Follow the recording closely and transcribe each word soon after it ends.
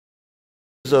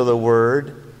of the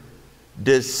word,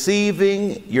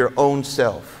 deceiving your own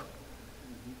self.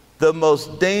 The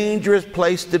most dangerous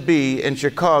place to be in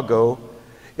Chicago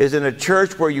is in a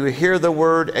church where you hear the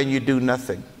word and you do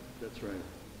nothing. That's right.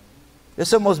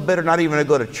 It's almost better not even to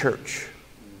go to church.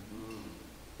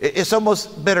 It's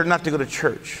almost better not to go to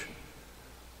church.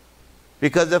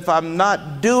 Because if I'm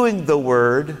not doing the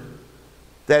word,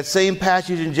 that same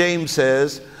passage in James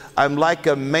says, I'm like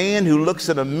a man who looks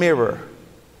in a mirror,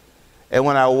 and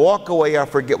when I walk away, I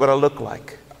forget what I look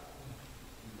like.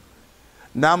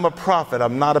 Now I'm a prophet,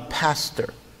 I'm not a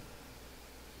pastor.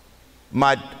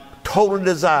 My total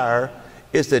desire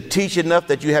is to teach enough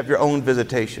that you have your own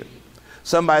visitation.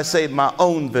 Somebody say, my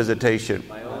own visitation.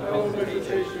 My own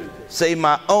visitation. Say,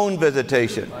 my own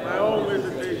visitation. My own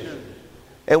visitation.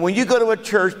 And when you go to a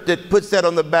church that puts that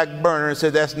on the back burner and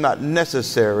says that's not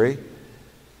necessary,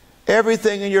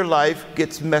 everything in your life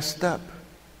gets messed up.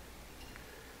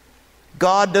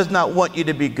 God does not want you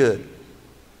to be good.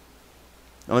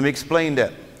 Now, let me explain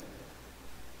that.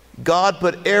 God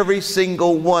put every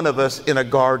single one of us in a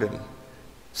garden.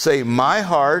 Say, my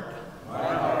heart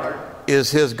is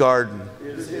his garden.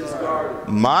 Is his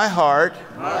garden. My heart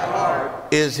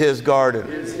is his garden.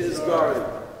 Is his garden.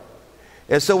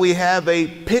 And so we have a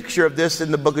picture of this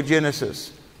in the book of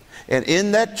Genesis. And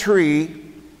in that tree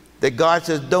that God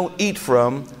says don't eat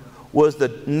from was the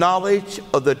knowledge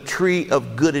of the tree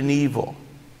of good and evil.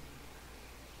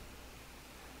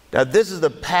 Now this is the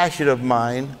passion of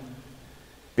mine,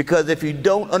 because if you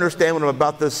don't understand what I'm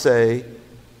about to say,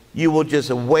 you will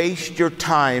just waste your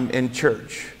time in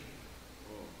church.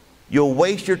 You'll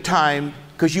waste your time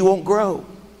because you won't grow.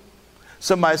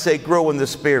 Somebody say, grow in the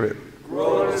Spirit.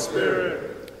 Grow in the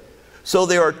Spirit. So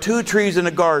there are two trees in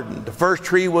the garden. The first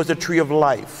tree was the tree of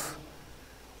life,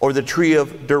 or the tree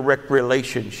of direct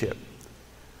relationship.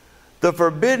 The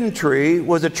forbidden tree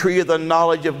was a tree of the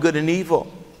knowledge of good and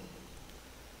evil.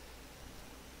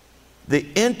 The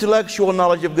intellectual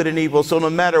knowledge of good and evil. So no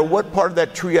matter what part of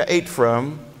that tree I ate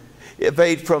from, if I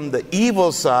ate from the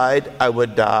evil side, I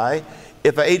would die.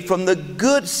 If I ate from the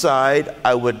good side,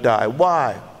 I would die.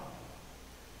 Why?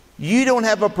 You don't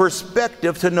have a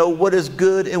perspective to know what is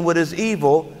good and what is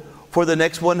evil for the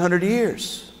next 100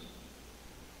 years.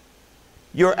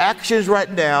 Your actions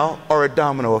right now are a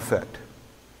domino effect.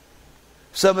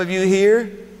 Some of you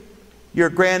here, your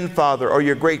grandfather or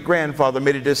your great-grandfather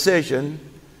made a decision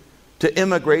to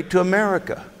immigrate to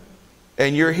America,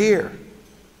 and you're here.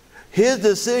 His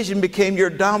decision became your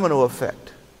domino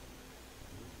effect.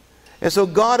 And so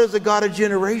God is a God of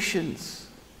generations.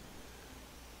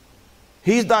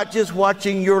 He's not just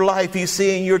watching your life, he's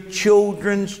seeing your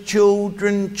children's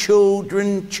children,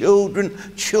 children,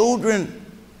 children, children.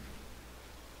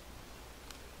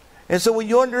 And so when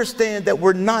you understand that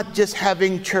we're not just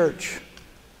having church,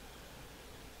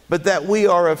 but that we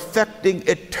are affecting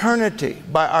eternity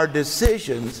by our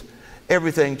decisions,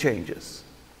 everything changes.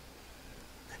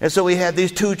 And so we have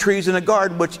these two trees in a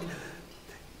garden, which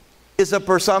is a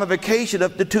personification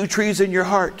of the two trees in your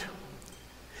heart.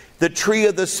 The tree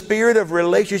of the Spirit of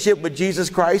relationship with Jesus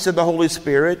Christ and the Holy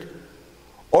Spirit,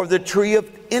 or the tree of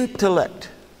intellect.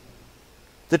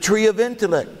 The tree of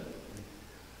intellect.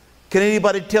 Can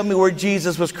anybody tell me where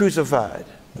Jesus was crucified?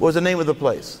 What was the name of the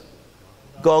place?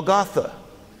 Golgotha.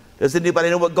 Does anybody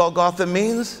know what Golgotha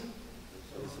means?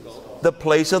 The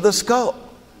place of the skull.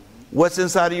 What's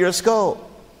inside of your skull?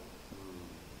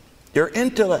 Your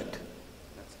intellect.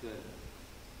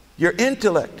 Your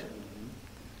intellect.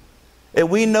 And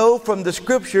we know from the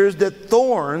scriptures that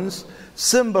thorns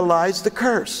symbolize the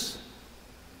curse.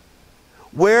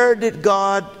 Where did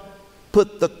God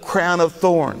put the crown of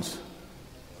thorns?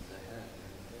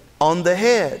 On the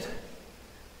head.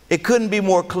 It couldn't be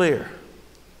more clear.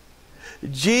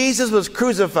 Jesus was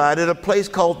crucified at a place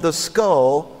called the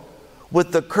skull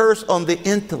with the curse on the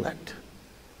intellect.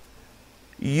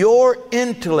 Your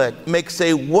intellect makes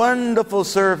a wonderful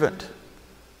servant,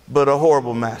 but a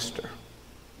horrible master.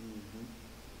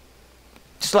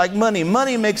 Just like money.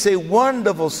 Money makes a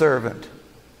wonderful servant,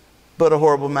 but a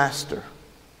horrible master.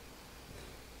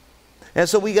 And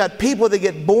so we got people that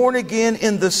get born again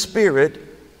in the Spirit,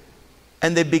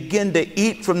 and they begin to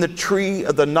eat from the tree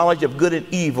of the knowledge of good and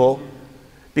evil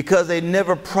because they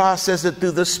never process it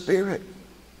through the Spirit.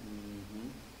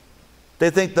 They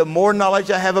think the more knowledge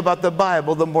I have about the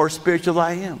Bible, the more spiritual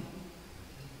I am.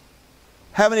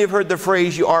 How many have heard the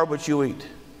phrase, you are what you eat?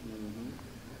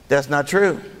 That's not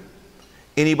true.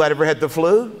 Anybody ever had the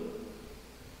flu?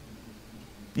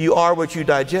 You are what you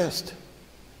digest.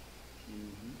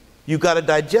 You've got to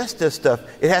digest this stuff.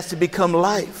 It has to become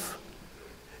life.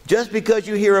 Just because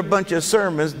you hear a bunch of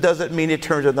sermons doesn't mean it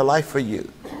turns into life for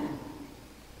you.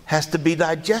 has to be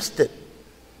digested.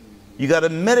 You got to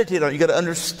meditate on it. You got to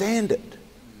understand it.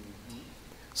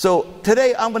 So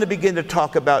today I'm going to begin to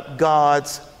talk about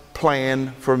God's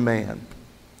plan for man.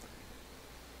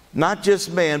 Not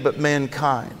just man, but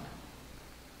mankind.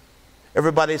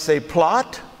 Everybody say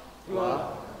plot,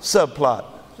 Plot. subplot.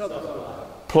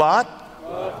 Subplot. Plot,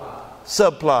 Plot.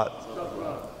 subplot.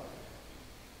 Subplot.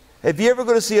 If you're ever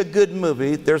going to see a good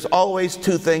movie, there's always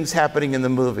two things happening in the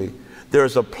movie.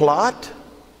 There's a plot,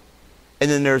 and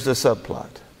then there's a subplot.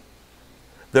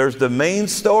 There's the main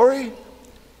story,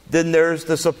 then there's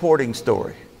the supporting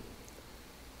story.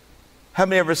 How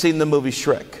many ever seen the movie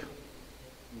Shrek?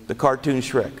 The cartoon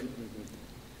Shrek.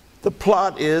 The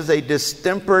plot is a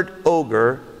distempered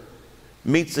ogre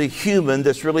meets a human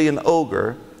that's really an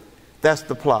ogre. That's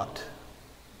the plot.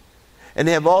 And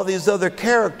they have all these other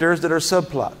characters that are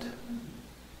subplot.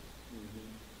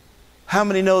 How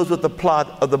many knows what the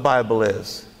plot of the Bible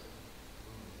is?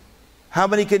 How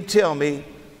many can tell me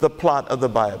the plot of the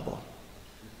Bible?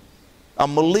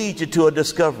 I'm going to lead you to a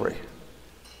discovery.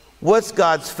 What's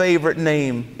God's favorite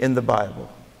name in the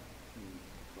Bible?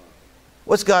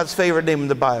 What's God's favorite name in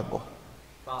the Bible?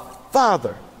 Father.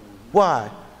 Father.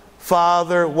 Why?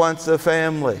 Father wants a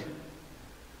family.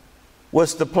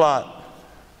 What's the plot?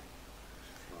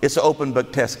 It's an open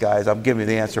book test, guys. I'm giving you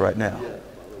the answer right now.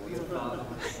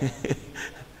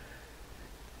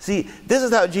 See, this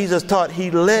is how Jesus taught. He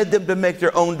led them to make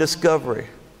their own discovery.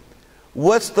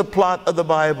 What's the plot of the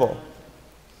Bible?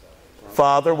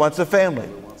 Father wants a family.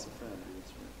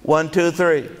 1, 2,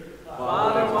 3.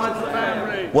 Father wants a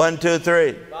family. 1, 2,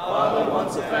 3. Father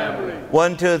wants a family.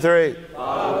 1, 2, 3.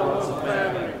 Father wants a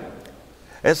family.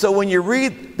 And so when you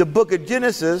read the book of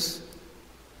Genesis,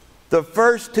 the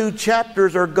first 2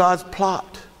 chapters are God's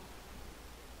plot.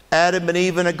 Adam and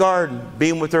Eve in a garden,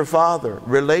 being with her father,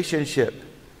 relationship.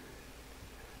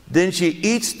 Then she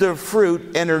eats the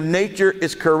fruit and her nature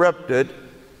is corrupted.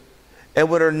 And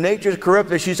when her nature is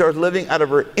corrupted, she starts living out of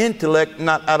her intellect,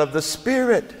 not out of the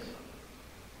spirit.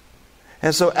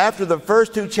 And so after the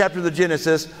first 2 chapters of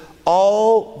Genesis,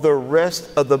 all the rest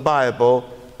of the Bible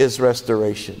is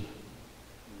restoration.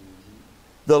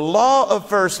 The law of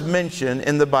first mention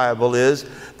in the Bible is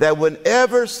that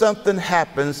whenever something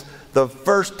happens the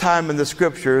first time in the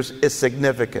scriptures, it's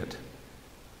significant.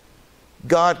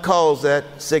 God calls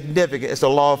that significant. It's the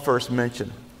law of first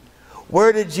mention.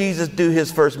 Where did Jesus do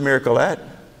his first miracle at?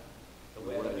 A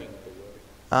wedding.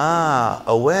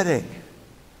 A wedding.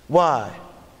 Why?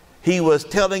 He was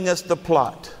telling us the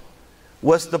plot.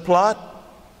 What's the plot?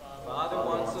 Father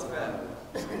wants a family.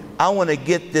 I want to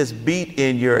get this beat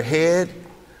in your head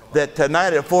that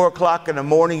tonight at 4 o'clock in the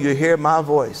morning you hear my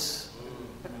voice.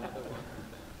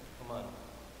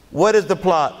 What is the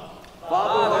plot?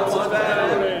 Father wants a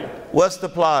family. What's the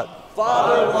plot?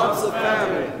 Father wants a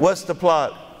family. What's the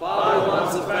plot? Father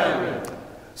wants a family.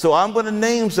 So I'm going to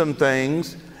name some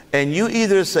things, and you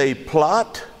either say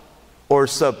plot or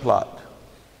subplot.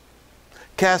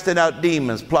 Casting out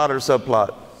demons, plot or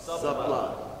subplot.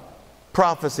 Subplot.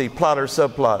 Prophecy, plot or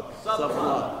subplot.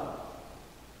 Subplot.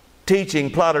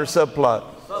 Teaching, plot or subplot.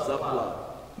 Subplot.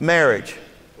 Marriage,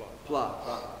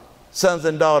 Plot. sons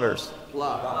and daughters,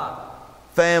 Plot.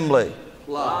 family,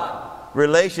 Plot.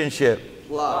 relationship.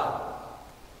 Plot.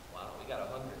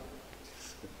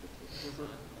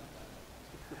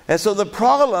 And so the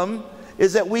problem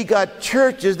is that we got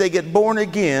churches, they get born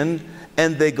again,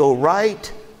 and they go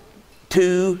right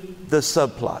to the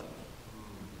subplot.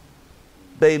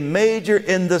 They major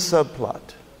in the subplot.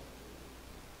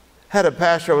 Had a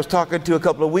pastor I was talking to a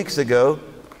couple of weeks ago.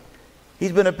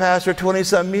 He's been a pastor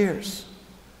 20-some years.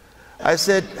 I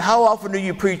said, how often do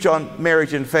you preach on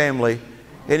marriage and family?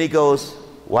 And he goes,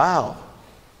 wow,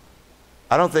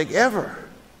 I don't think ever.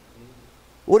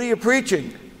 What are you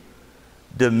preaching?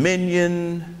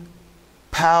 Dominion,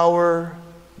 power,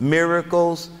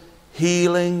 miracles,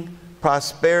 healing,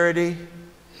 prosperity.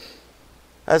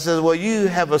 I said, well, you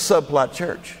have a subplot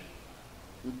church.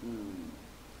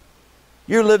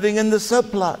 You're living in the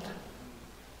subplot.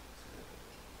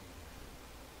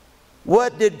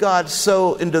 What did God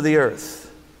sow into the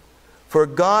earth? For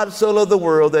God so loved the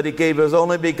world that he gave his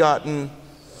only begotten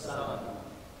Son.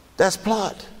 That's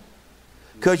plot.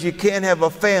 Because you can't have a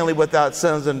family without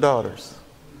sons and daughters.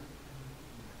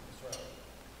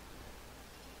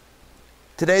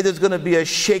 Today there's going to be a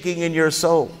shaking in your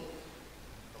soul.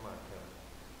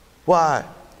 Why?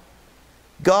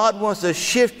 God wants to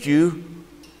shift you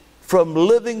from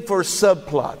living for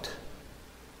subplot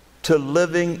to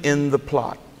living in the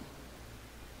plot.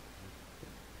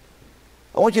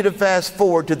 I want you to fast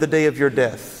forward to the day of your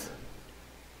death.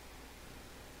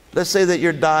 Let's say that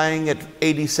you're dying at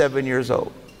 87 years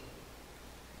old.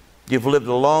 You've lived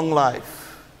a long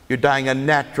life. You're dying a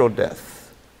natural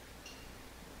death.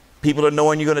 People are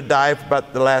knowing you're going to die for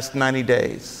about the last 90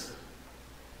 days.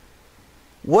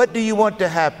 What do you want to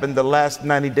happen the last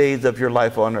 90 days of your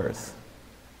life on earth?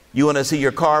 You want to see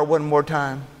your car one more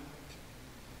time?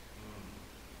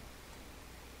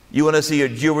 You want to see your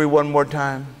jewelry one more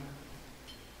time?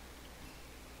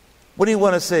 What do you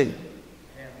want to see?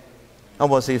 I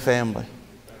want to see family.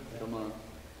 Come on.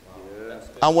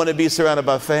 I want to be surrounded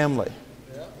by family.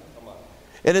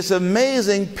 And it's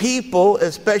amazing, people,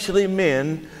 especially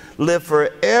men, live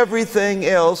for everything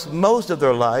else most of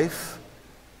their life,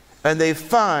 and they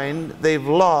find they've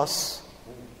lost.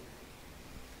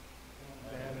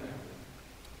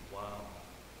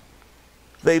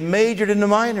 They majored in the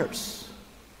minors.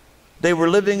 They were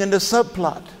living in the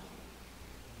subplot.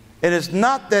 And it's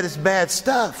not that it's bad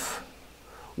stuff.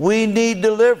 We need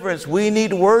deliverance. We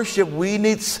need worship. We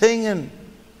need singing.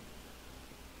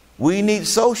 We need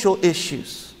social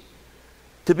issues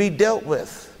to be dealt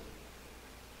with.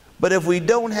 But if we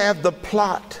don't have the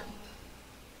plot,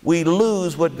 we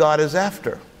lose what God is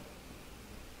after.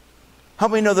 How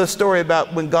many know the story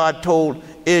about when God told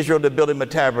Israel to build him a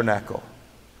tabernacle?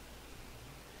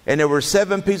 And there were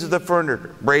 7 pieces of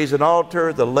furniture: brazen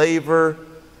altar, the laver,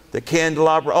 the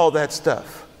candelabra, all that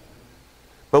stuff.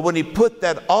 But when he put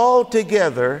that all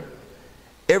together,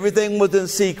 everything was in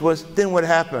sequence. Then what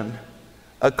happened?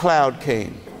 A cloud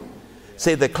came.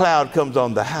 Say, the cloud comes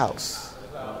on the house.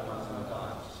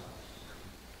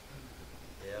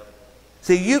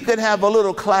 See, you can have a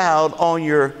little cloud on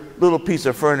your little piece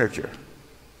of furniture.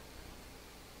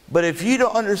 But if you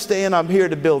don't understand, I'm here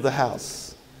to build the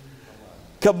house.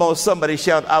 Come on, somebody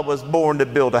shout, I was born to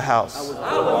build a house. I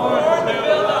was born to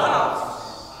build a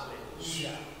house.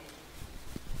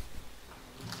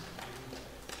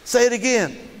 Say it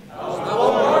again. I was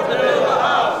born to build a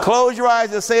house. Close your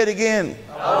eyes and say it again.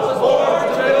 I was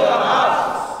born to build a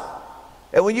house.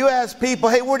 And when you ask people,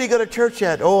 hey, where do you go to church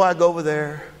at? Oh, I go over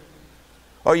there.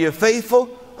 Are you faithful?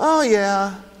 Oh,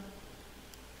 yeah.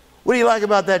 What do you like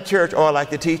about that church? Oh, I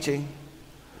like the teaching,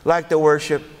 like the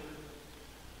worship,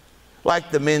 like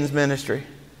the men's ministry.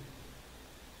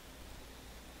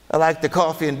 I like the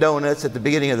coffee and donuts at the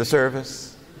beginning of the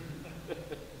service.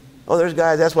 Oh, there's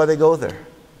guys, that's why they go there,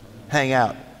 hang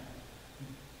out.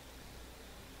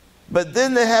 But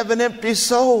then they have an empty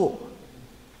soul,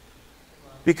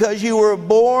 because you were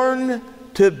born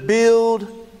to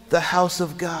build the house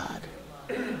of God.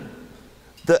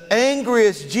 The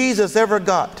angriest Jesus ever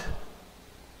got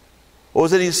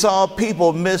was that he saw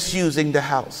people misusing the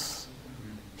house.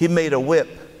 He made a whip,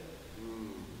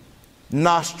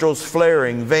 nostrils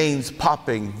flaring, veins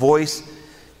popping, voice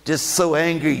just so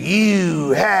angry. You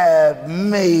have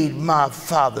made my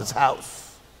Father's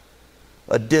house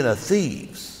a den of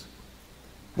thieves.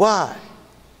 Why?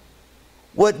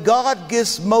 What God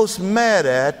gets most mad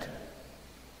at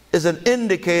is an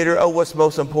indicator of what's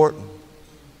most important.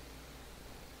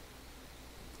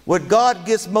 What God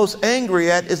gets most angry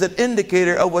at is an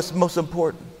indicator of what's most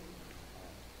important.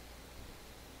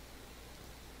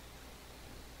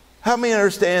 How many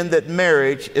understand that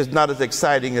marriage is not as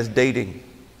exciting as dating?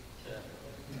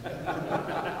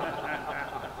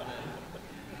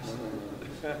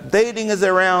 Dating is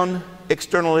around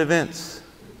external events.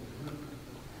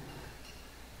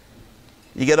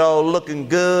 You get all looking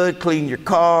good, clean your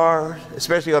car,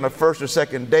 especially on a first or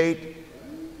second date.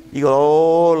 You go,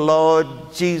 oh, Lord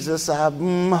Jesus,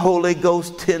 I'm Holy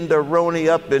Ghost tenderoni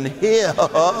up in here.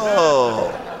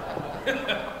 Oh.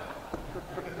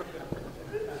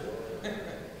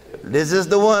 This is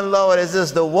the one, Lord. This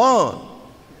is the one.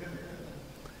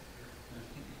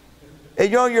 And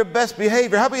you're on your best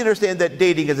behavior. How many understand that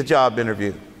dating is a job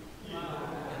interview?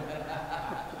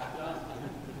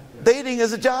 Dating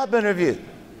is a job interview.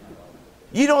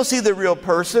 You don't see the real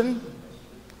person.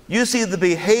 You see the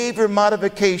behavior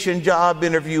modification job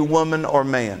interview, woman or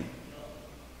man.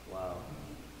 Wow.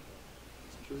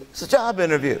 It's a job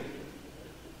interview.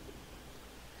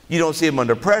 You don't see him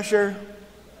under pressure.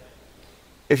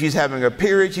 If she's having her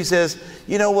period, she says,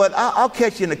 you know what, I'll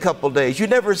catch you in a couple days. You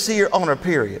never see her on her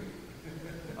period.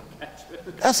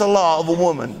 That's a law of a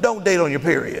woman. Don't date on your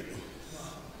period.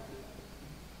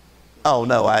 Oh,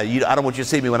 no, I don't want you to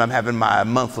see me when I'm having my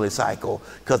monthly cycle,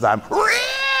 because I'm...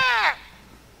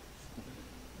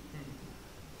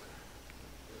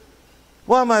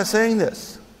 Why am I saying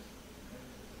this?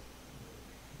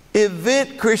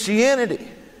 Event Christianity,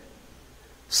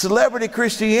 celebrity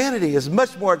Christianity is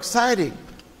much more exciting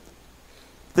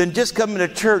than just coming to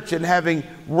church and having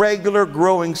regular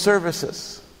growing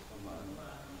services.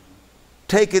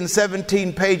 Taking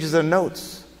 17 pages of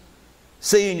notes.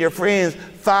 Seeing your friends,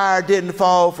 fire didn't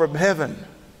fall from heaven.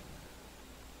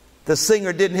 The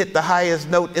singer didn't hit the highest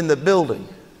note in the building.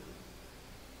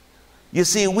 You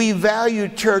see, we value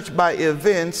church by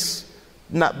events,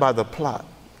 not by the plot.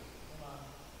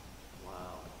 Wow.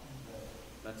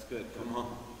 That's good. Come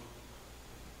on.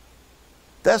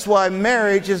 That's why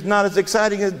marriage is not as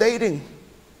exciting as dating.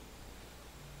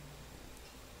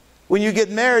 When you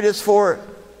get married, it's for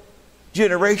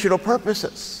generational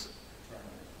purposes.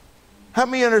 How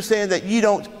many understand that you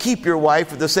don't keep your wife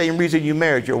for the same reason you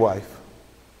married your wife?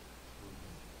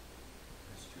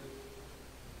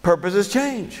 Purposes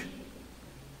change.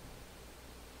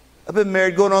 I've been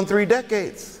married going on 3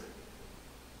 decades.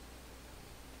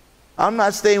 I'm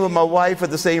not staying with my wife for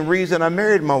the same reason I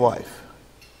married my wife.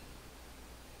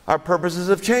 Our purposes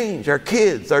have changed, our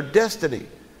kids, our destiny.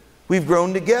 We've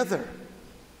grown together.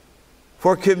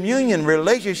 For communion,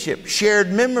 relationship,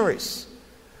 shared memories.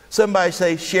 Somebody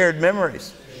say shared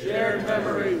memories. Shared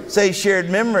memories. Say shared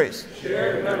memories.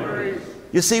 Shared memories.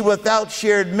 You see, without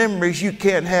shared memories, you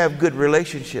can't have good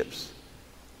relationships.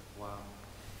 Wow.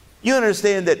 You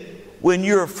understand that when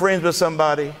you're friends with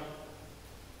somebody,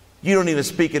 you don't even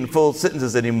speak in full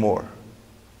sentences anymore.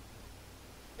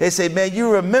 They say, man,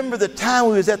 you remember the time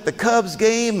we was at the Cubs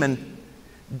game and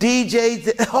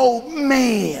DJ, oh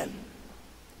man.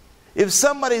 If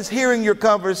somebody's hearing your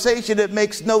conversation, it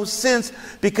makes no sense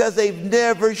because they've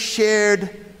never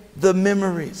shared the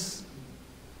memories.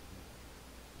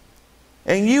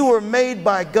 And you were made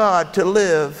by God to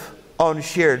live on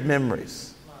shared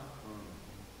memories.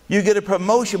 You get a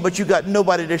promotion, but you got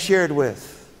nobody to share it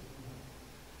with.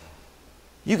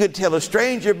 You could tell a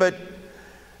stranger, but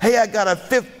hey, I got a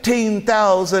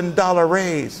 $15,000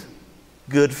 raise.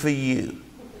 Good for you.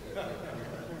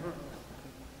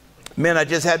 Man, I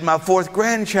just had my 4th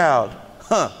grandchild.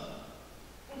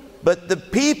 But the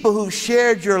people who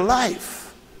shared your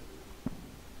life,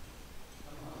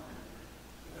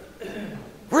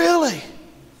 really?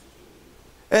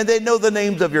 And they know the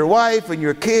names of your wife and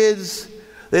your kids.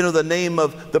 They know the name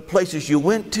of the places you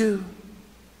went to.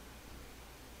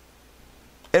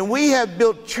 And we have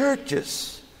built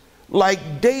churches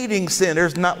like dating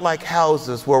centers, not like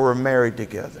houses where we're married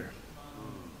together.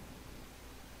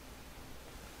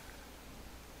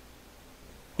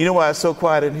 You know why it's so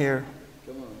quiet in here?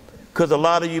 Because a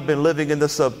lot of you have been living in the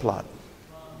subplot.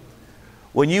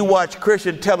 When you watch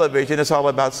Christian television, it's all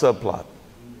about subplot.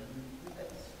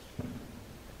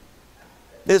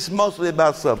 It's mostly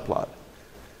about subplot.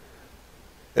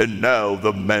 And now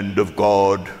the man of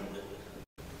God,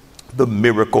 the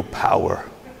miracle power.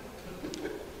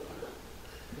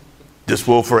 This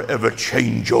will forever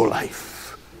change your life.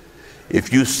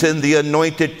 If you send the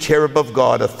anointed cherub of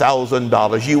God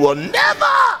 $1,000, you will never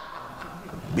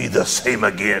be the same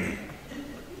again.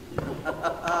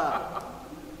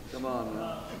 Come on,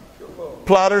 man.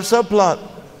 Plot or subplot?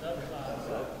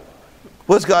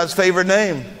 What's God's favorite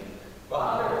name?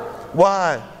 Father.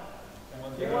 Why?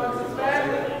 He wants his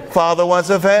family. Father wants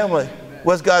a family.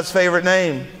 What's God's favorite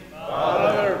name?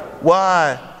 Father.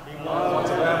 Why? He wants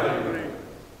a family.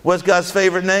 What's God's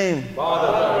favorite name?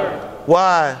 Father.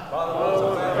 Why? Father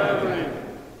wants a family.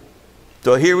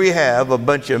 So here we have a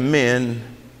bunch of men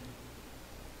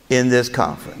in this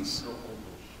conference.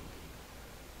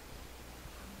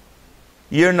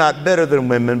 You're not better than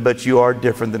women, but you are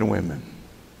different than women.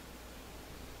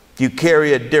 You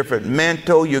carry a different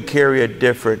mantle, you carry a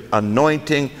different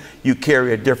anointing, you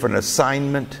carry a different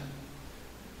assignment.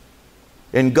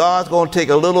 And God's going to take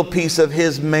a little piece of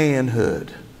his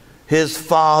manhood, his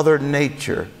father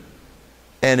nature,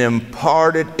 and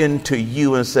impart it into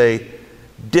you and say,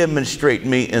 demonstrate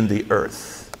me in the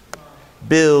earth.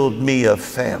 Build me a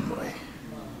family.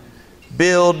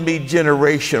 Build me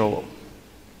generational.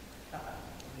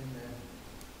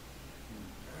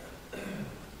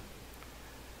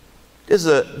 This is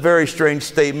a very strange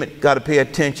statement. Got to pay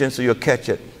attention so you'll catch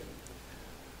it.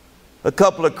 A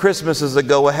couple of Christmases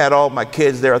ago, I had all my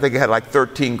kids there. I think I had like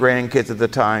 13 grandkids at the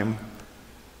time.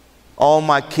 All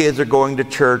my kids are going to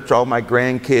church. All my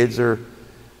grandkids are,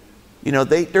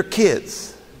 they're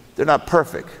kids. They're not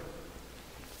perfect.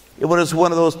 It was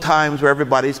one of those times where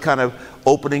everybody's kind of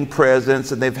opening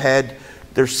presents and they've had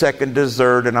their second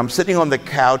dessert, and I'm sitting on the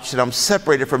couch and I'm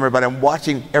separated from everybody. I'm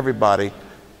watching everybody,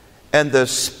 and the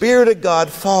Spirit of God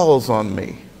falls on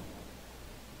me.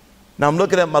 Now I'm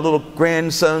looking at my little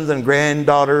grandsons and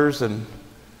granddaughters, and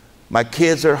my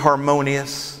kids are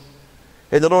harmonious.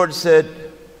 And the Lord said,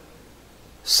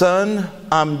 son,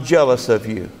 I'm jealous of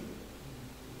you.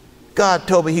 God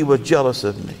told me he was jealous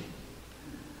of me.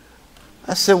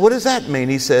 I said, what does that mean?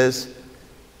 He says,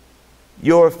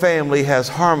 your family has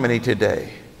harmony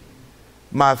today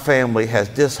my family has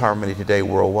disharmony today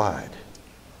worldwide.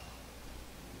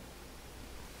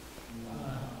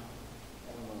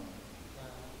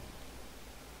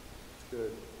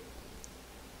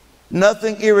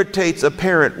 Nothing irritates a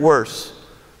parent worse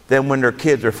than when their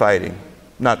kids are fighting,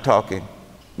 not talking,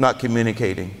 not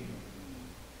communicating.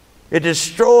 It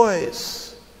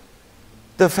destroys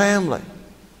the family.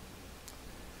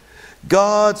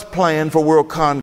 God's plan for world conquest